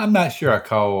 Yeah, I'm not sure I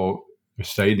call the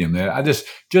stadium that. I just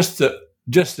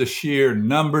the sheer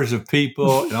numbers of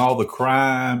people and all the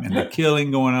crime and the killing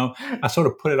going on. I sort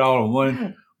of put it all in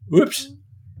one. Whoops.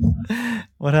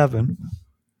 What happened?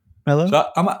 Hello? So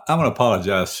I'm going to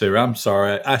apologize, Sarah. I'm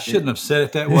sorry. I shouldn't have said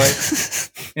it that way.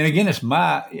 And again, it's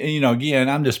again,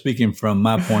 I'm just speaking from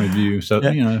my point of view. So,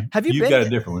 you've got a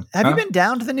different one. Have you been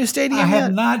down to the new stadium I yet?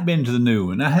 have not been to the new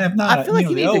one. I have not. I feel like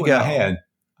you need to go.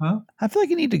 I feel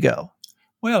like you need to go.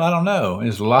 Well, I don't know.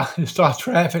 It's a lot of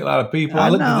traffic, a lot of people. I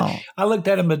looked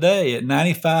at them today at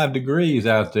 95 degrees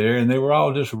out there, and they were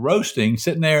all just roasting,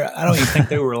 sitting there. I don't even think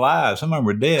they were alive. Some of them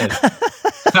were dead.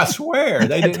 I swear.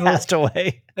 They didn't passed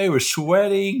away. They were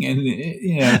sweating, and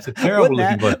it's a terrible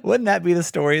looking place. Wouldn't that be the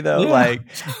story, though? Yeah. Like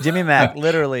Jimmy Mack,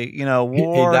 literally,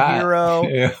 war hero,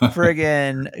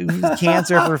 friggin'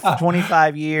 cancer for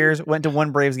 25 years, went to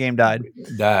one Braves game, died.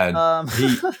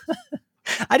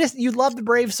 You love the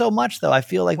Braves so much, though. I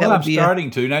feel like that would be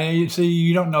starting to. Now,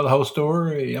 you don't know the whole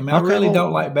story. I mean, I really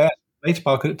don't like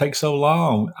baseball because it takes so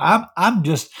long. I'm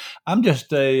just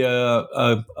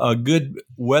a good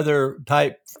weather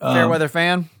type. Fair weather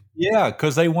fan? Yeah,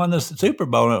 because they won the Super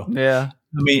Bowl. Yeah.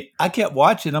 I mean, I kept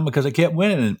watching them because they kept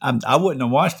winning, and I wouldn't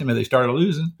have watched them if they started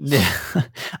losing. Yeah,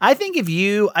 I think what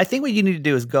you need to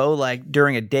do is go like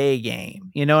during a day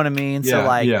game. You know what I mean?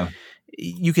 Yeah, so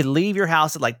you could leave your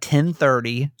house at like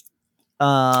 10:30.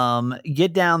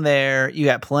 Get down there. You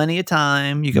got plenty of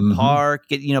time. You can park.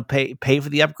 Pay for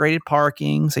the upgraded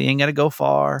parking, so you ain't got to go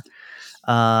far.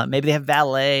 Maybe they have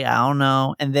valet. I don't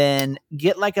know. And then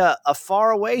get like a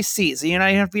far away seat, so you're not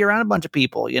even have to be around a bunch of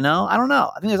people. I don't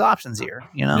know. I think there's options here.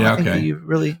 Yeah, I think you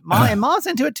really. Mom's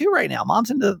into it too right now.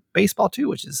 Mom's into baseball too,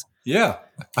 which is I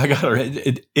got her.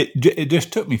 It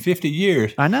just took me 50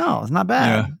 years. I know it's not bad.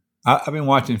 Yeah. I've been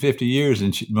watching 50 years,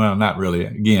 and not really.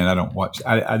 Again, I don't watch.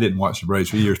 I didn't watch the Braves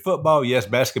for years. Football, yes.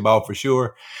 Basketball for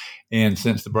sure. And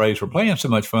since the Braves were playing so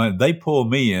much fun, they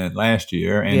pulled me in last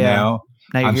year, and now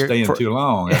I'm staying too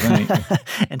long. I think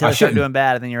until they start doing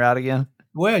bad, and then you're out again.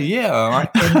 Well, yeah,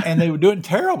 and they were doing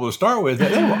terrible to start with.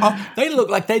 They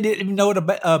looked like they didn't even know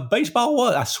what a baseball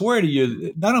was. I swear to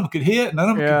you, none of them could hit,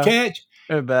 none of them could catch.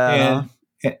 They're bad.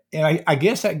 And I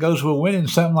guess that goes with winning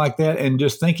something like that and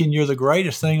just thinking you're the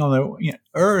greatest thing on the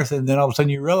earth. And then all of a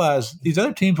sudden you realize these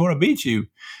other teams want to beat you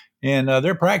and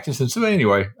they're practicing. So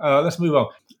anyway, let's move on.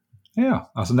 Yeah.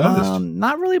 I was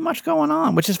not really much going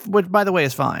on, which by the way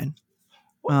is fine.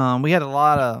 We had a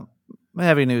lot of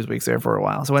heavy news weeks there for a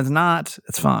while. So when it's not,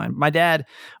 it's fine. My dad,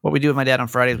 what we do with my dad on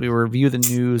Fridays, we review the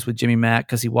news with Jimmy Mack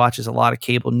because he watches a lot of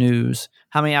cable news.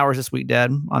 How many hours this week,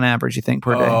 Dad, on average, you think,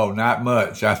 per day? Oh, not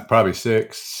much. That's probably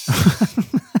 6.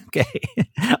 Okay.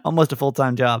 Almost a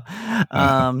full-time job.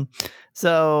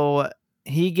 So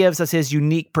he gives us his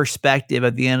unique perspective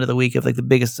at the end of the week of like the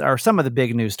biggest or some of the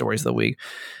big news stories of the week.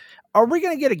 Are we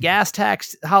going to get a gas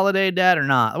tax holiday, Dad, or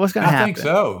not? What's going to happen?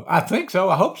 I think so.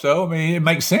 I hope so. I mean, it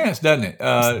makes sense, doesn't it?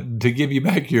 To give you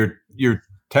back your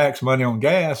tax money on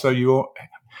gas so you won't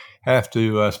have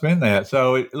to spend that.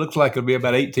 So it looks like it'll be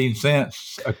about 18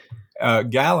 cents a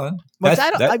gallon.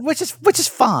 Which is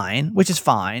fine.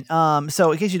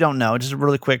 So in case you don't know, just a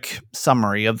really quick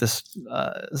summary of this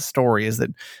story is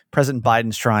that President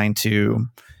Biden's trying to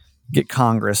get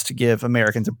Congress to give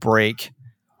Americans a break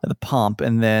at the pump.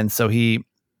 And then so he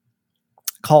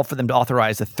called for them to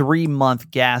authorize a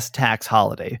 3-month gas tax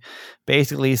holiday.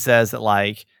 Basically he says that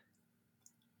like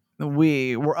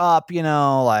we're up, we're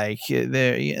down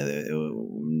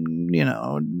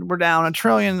 $1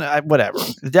 trillion, whatever.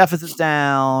 The deficit's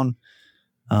down.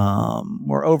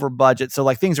 We're over budget. So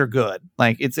like things are good.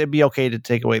 Like it'd be okay to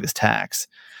take away this tax.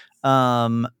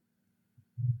 Of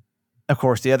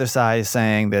course, the other side is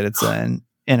saying that it's an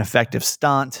ineffective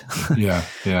stunt. Yeah.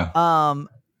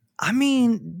 I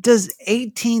mean, does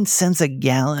 18 cents a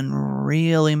gallon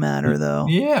really matter though?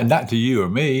 Yeah, not to you or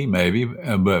me, maybe,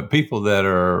 but people that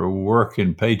are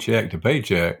working paycheck to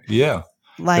paycheck. Yeah.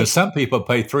 Like some people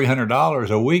pay $300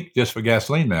 a week just for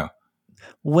gasoline now.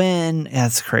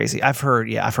 That's crazy. I've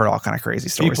heard all kind of crazy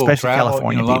stories, people especially travel,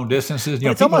 California. Long distances.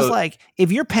 It's almost like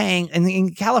if you're paying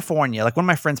in California, like one of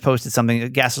my friends posted something,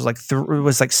 gas was like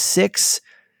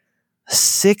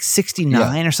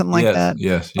 $6.69 or something like that.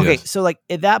 Yes. Okay, so like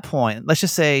at that point, let's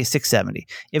just say $6.70.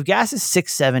 If gas is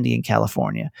 $6.70 in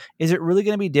California, is it really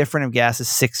going to be different if gas is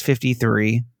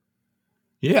 $6.53?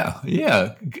 Yeah.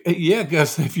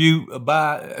 Because if you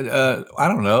buy,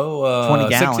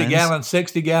 20 gallons.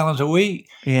 60 gallons a week.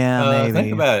 Yeah, maybe.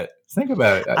 Think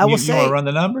about it. I will say, you want to run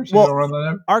the numbers?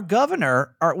 Our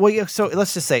governor, so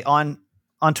let's just say on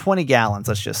 20 gallons,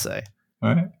 let's just say.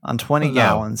 All right. On 20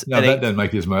 gallons. No, that doesn't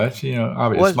make as much.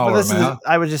 Obviously a smaller amount.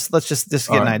 Let's just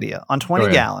get an idea. On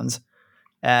 20 gallons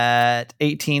at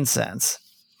 18 cents,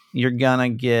 you're gonna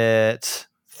get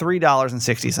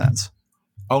 $3.60.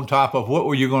 On top of what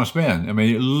were you going to spend? I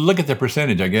mean, look at the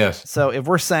percentage, I guess. So if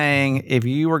we're saying if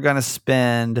you were going to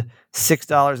spend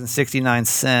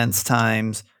 $6.69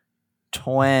 times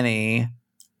 20,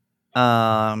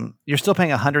 you're still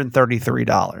paying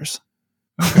 $133.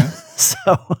 Okay.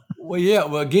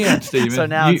 Again, Stephen, so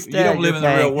now you don't live in the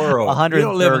real world. You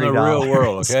don't live in the real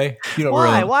world, okay? You don't.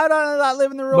 Why? Why do I not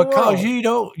live in the real world? Because you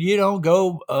don't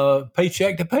go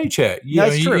paycheck to paycheck.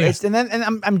 That's true.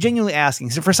 And I'm genuinely asking.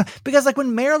 So because like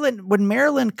when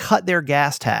Maryland cut their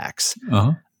gas tax,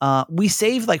 we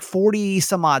saved like 40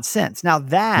 some odd cents. Now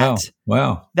that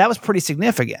was pretty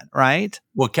significant, right?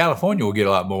 Well, California will get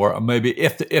a lot more. Maybe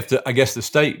if the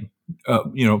state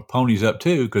ponies up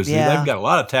too, because they've got a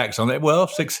lot of tax on that. Well,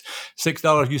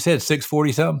 $6. You said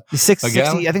 $6.40 something.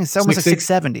 $6.60. I think it's almost like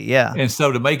 $6.70. Yeah. And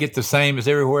so to make it the same as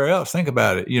everywhere else, think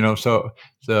about it.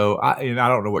 So I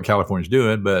don't know what California's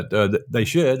doing, but they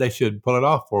should pull it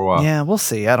off for a while. Yeah, we'll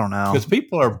see. I don't know because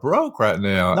people are broke right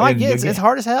now. No, I get it's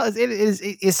hard as hell.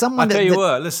 It's someone. I tell you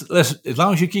what. Let's as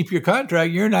long as you keep your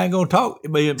contract, you're not going to talk.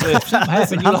 If something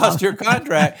happened, you lost your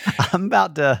contract. I'm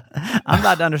about to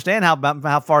understand how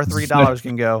far $3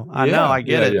 can go. I know. I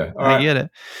get it. Yeah. I get it.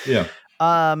 Yeah.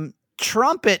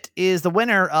 Trumpet is the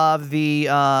winner of the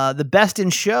Best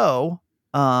in Show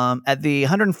at the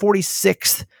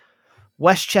 146th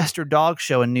Westchester Dog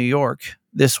Show in New York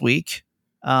this week.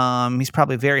 He's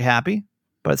probably very happy,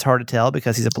 but it's hard to tell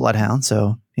because he's a bloodhound.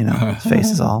 So, his face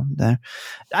is all there.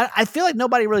 I feel like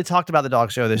nobody really talked about the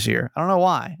dog show this year. I don't know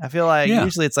why. I feel like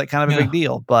usually it's like kind of a big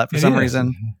deal, but for some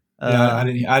reason. I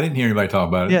didn't hear anybody talk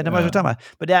about it. Yeah, nobody's talking about it.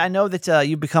 But Dad, I know that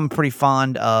you've become pretty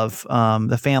fond of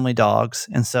the family dogs.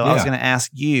 And so I was going to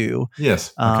ask you,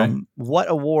 yes, what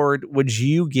award would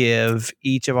you give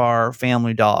each of our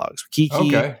family dogs?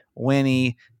 Kiki,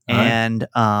 Winnie, and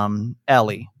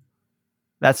Ellie.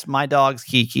 That's my dog's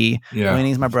Kiki. Yeah.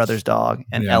 Winnie's my brother's dog,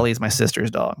 and Ellie's my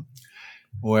sister's dog.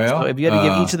 Well, so if you had to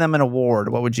give each of them an award,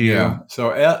 what would you? Yeah.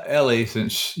 So Ellie,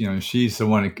 since she's the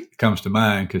one that comes to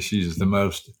mind because she's the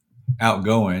most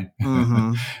outgoing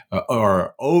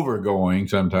or overgoing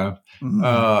sometimes. Mm-hmm.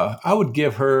 I would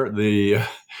give her the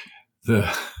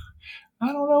I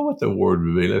don't know what the award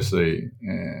would be. Let's see.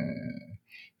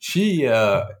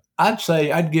 I'd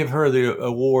say I'd give her the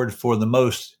award for the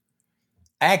most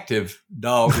active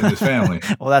dog in this family.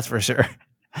 Well, that's for sure.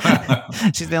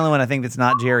 She's the only one I think that's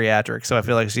not geriatric, so I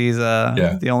feel like she's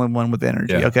the only one with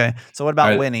energy. Yeah. Okay, so what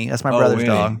about Winnie? That's my brother's Winnie.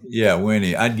 dog. Yeah,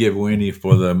 Winnie. I'd give Winnie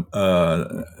for the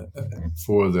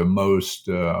most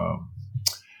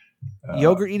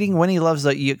yogurt eating. Winnie loves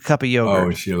a cup of yogurt.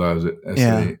 Oh, she loves it.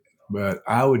 Yeah. But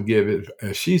I would give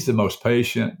it. She's the most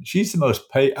patient. She's the most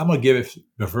I'm gonna give it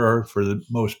to her for the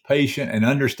most patient and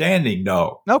understanding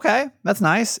dog. Okay, that's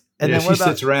nice. And then she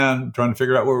sits around trying to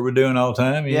figure out what we're doing all the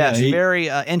time. Yeah, she's very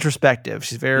introspective.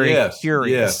 She's very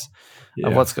curious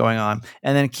of what's going on.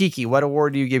 And then Kiki, what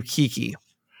award do you give Kiki?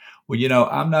 Well,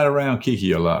 I'm not around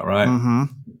Kiki a lot, right? Mm-hmm.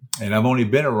 And I've only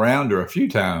been around her a few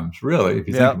times, really, if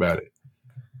you think about it.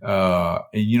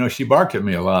 And she barked at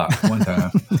me a lot one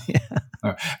time.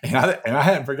 And I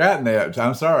hadn't forgotten that. So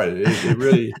I'm sorry. It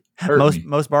really hurt me.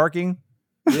 Most barking?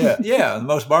 Yeah, the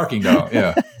most barking dog.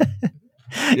 Yeah.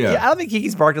 Yeah, I don't think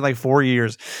Kiki's barked in like 4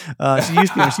 years. She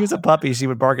used to, when she was a puppy, she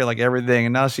would bark at like everything,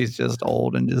 and now she's just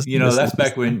old and just. That's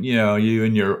back when you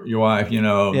and your wife,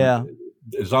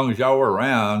 as long as y'all were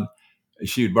around,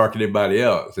 she would bark at everybody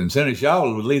else, and as soon as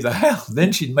y'all would leave the house,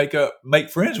 then she'd make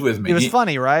friends with me. It was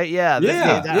funny, right? Yeah,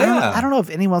 I don't know if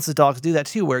anyone else's dogs do that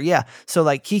too. So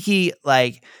like Kiki,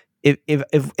 like. If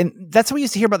and that's what we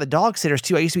used to hear about the dog sitters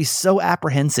too. I used to be so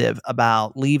apprehensive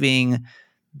about leaving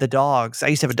the dogs. I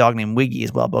used to have a dog named Wiggy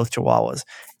as well, both Chihuahuas.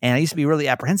 And I used to be really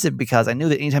apprehensive because I knew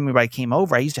that anytime anybody came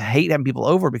over, I used to hate having people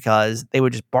over because they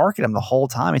would just bark at them the whole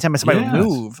time. Anytime somebody would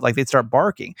move, like they'd start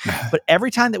barking. But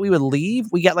every time that we would leave,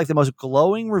 we got like the most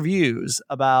glowing reviews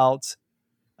about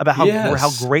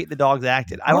how great the dogs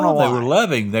acted. I don't know why. They were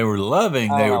loving. They were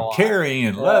caring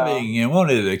and loving and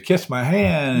wanted to kiss my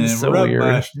hand and rub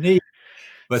my knee.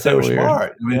 But they were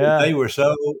smart. I mean, they were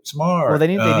so smart. Well, they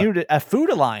needed a food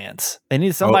alliance. They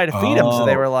needed somebody to feed them. So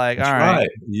they were like, all right.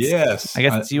 Yes. I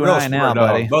guess it's you and I now,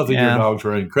 buddy. Both of your dogs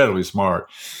were incredibly smart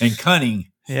and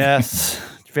cunning. Yes.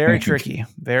 Very tricky.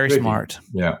 Very smart.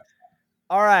 Yeah.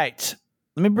 All right.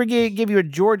 Let me give you a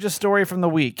Georgia story from the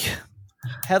week.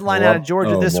 Headline out of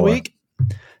Georgia this week.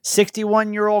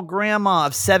 61-year-old grandma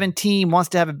of 17 wants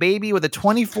to have a baby with a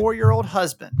 24-year-old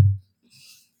husband.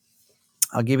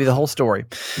 I'll give you the whole story.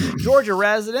 Georgia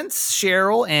residents,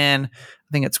 Cheryl and I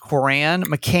think it's Coran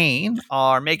McCain,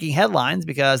 are making headlines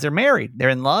because they're married, they're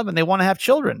in love, and they want to have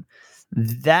children.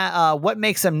 That what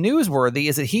makes them newsworthy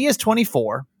is that he is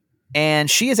 24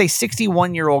 and she is a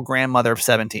 61-year-old grandmother of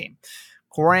 17.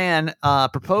 Coran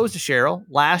proposed to Cheryl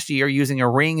last year using a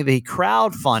ring that he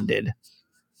crowdfunded.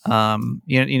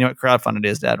 You know what crowdfunded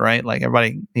is, Dad, right? Like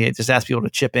everybody just asked people to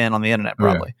chip in on the internet,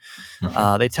 probably.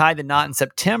 Yeah. They tied the knot in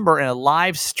September in a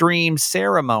live stream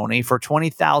ceremony for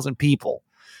 20,000 people.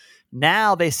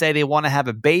 Now they say they want to have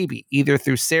a baby, either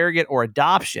through surrogate or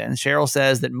adoption. Cheryl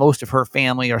says that most of her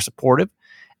family are supportive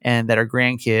and that her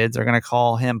grandkids are going to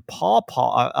call him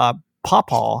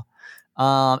Pawpaw.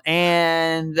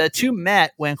 And the two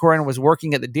met when Corinne was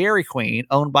working at the Dairy Queen,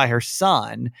 owned by her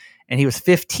son. And he was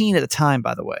 15 at the time,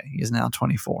 by the way. He is now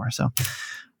 24. So,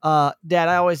 Dad,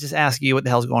 I always just ask you what the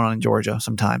hell's going on in Georgia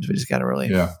sometimes. We just got to really.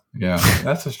 Yeah.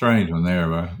 That's a strange one there.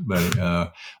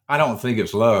 But I don't think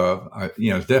it's love.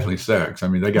 It's definitely sex. I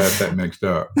mean, they got that mixed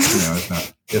up.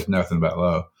 It's nothing about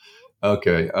love.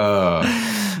 Okay.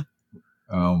 Oh,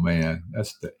 man.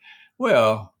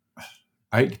 Well,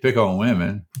 I hate to pick on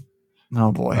women.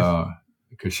 Oh, boy.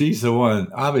 Because she's the one,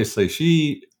 obviously,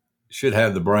 she should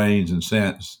have the brains and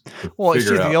sense. She's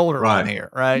the older one here,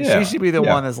 right? Yeah, she should be the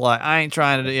one that's like, I ain't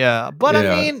trying to, But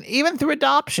I mean, even through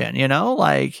adoption,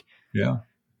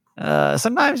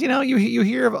 sometimes, you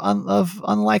hear of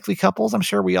unlikely couples. I'm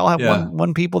sure we all have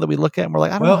one people that we look at and we're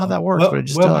like, I don't know how that works, but it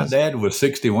just does. My dad was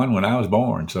 61 when I was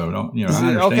born, so I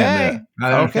understand that.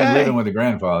 I understand living with a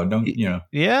grandfather.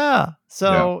 Yeah.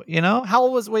 So, how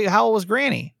old was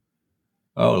Granny?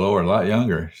 Oh, Lord, a lot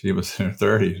younger. She was in her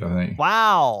 30s, I think.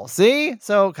 Wow. See?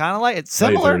 So kind of like it's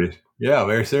similar. Late 30s. Yeah,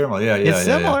 very similar. Yeah. It's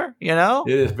similar, It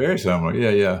is very similar.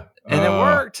 Yeah. And it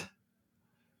worked.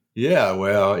 Yeah,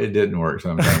 well, it didn't work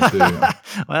sometimes too.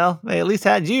 Well, they at least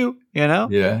had you, Yeah.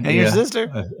 And your sister.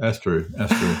 That's true.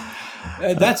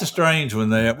 That's a strange one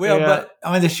there. Well, but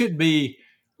I mean,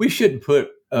 we shouldn't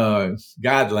put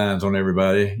guidelines on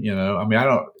everybody, I mean, I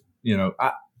don't,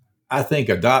 I think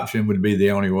adoption would be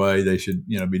the only way they should,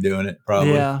 be doing it.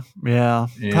 Probably. Yeah.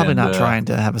 And, probably not trying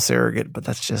to have a surrogate, but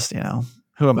that's just,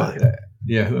 who am I?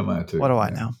 Who am I to? What do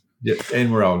I know? Yeah,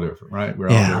 and we're all different, right? We're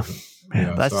all different.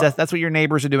 Yeah, that's what your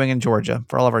neighbors are doing in Georgia.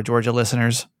 For all of our Georgia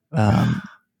listeners,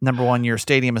 number one, your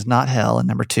stadium is not hell, and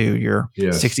number two, your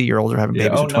 60-year-olds are having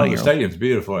babies with 20-year-olds. The stadium's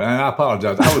beautiful, and I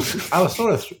apologize. I was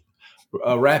sort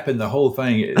of wrapping the whole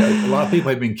thing. A lot of people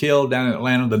have been killed down in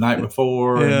Atlanta the night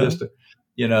before, and just.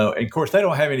 And of course, they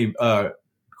don't have any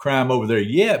crime over there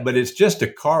yet, but it's just a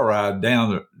car ride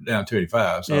down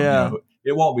 285. So,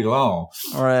 it won't be long.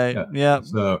 All right. Yeah.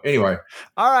 So anyway.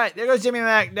 All right. There goes Jimmy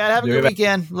Mack. Dad, have a good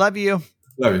weekend. Love you.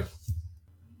 Love you.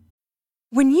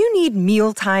 When you need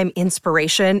mealtime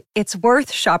inspiration, it's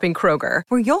worth shopping Kroger,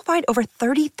 where you'll find over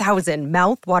 30,000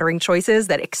 mouth-watering choices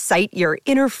that excite your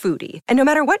inner foodie. And no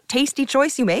matter what tasty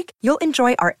choice you make, you'll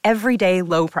enjoy our everyday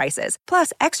low prices,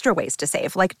 plus extra ways to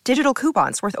save, like digital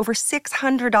coupons worth over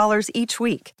 $600 each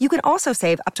week. You can also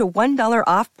save up to $1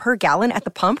 off per gallon at the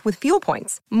pump with fuel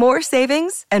points. More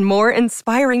savings and more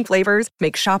inspiring flavors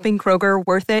make shopping Kroger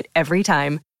worth it every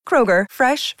time. Kroger,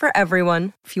 fresh for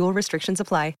everyone. Fuel restrictions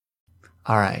apply.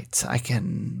 All right, I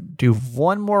can do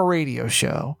one more radio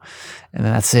show, and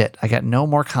then that's it. I got no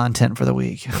more content for the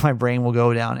week. My brain will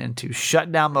go down into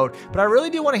shutdown mode. But I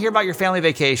really do want to hear about your family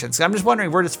vacations. I'm just wondering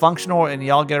if we're dysfunctional and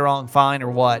y'all get along fine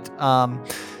or what.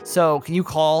 So can you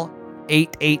call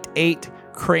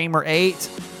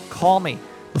 888-Kramer8? Call me.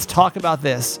 Let's talk about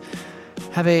this.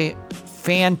 Have a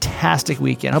fantastic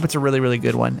weekend. I hope it's a really, really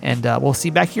good one. And we'll see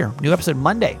you back here. New episode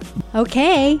Monday.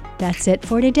 Okay, that's it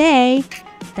for today.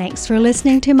 Thanks for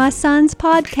listening to my son's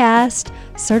podcast,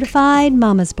 Certified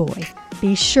Mama's Boy.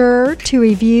 Be sure to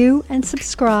review and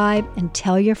subscribe and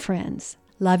tell your friends.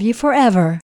 Love you forever.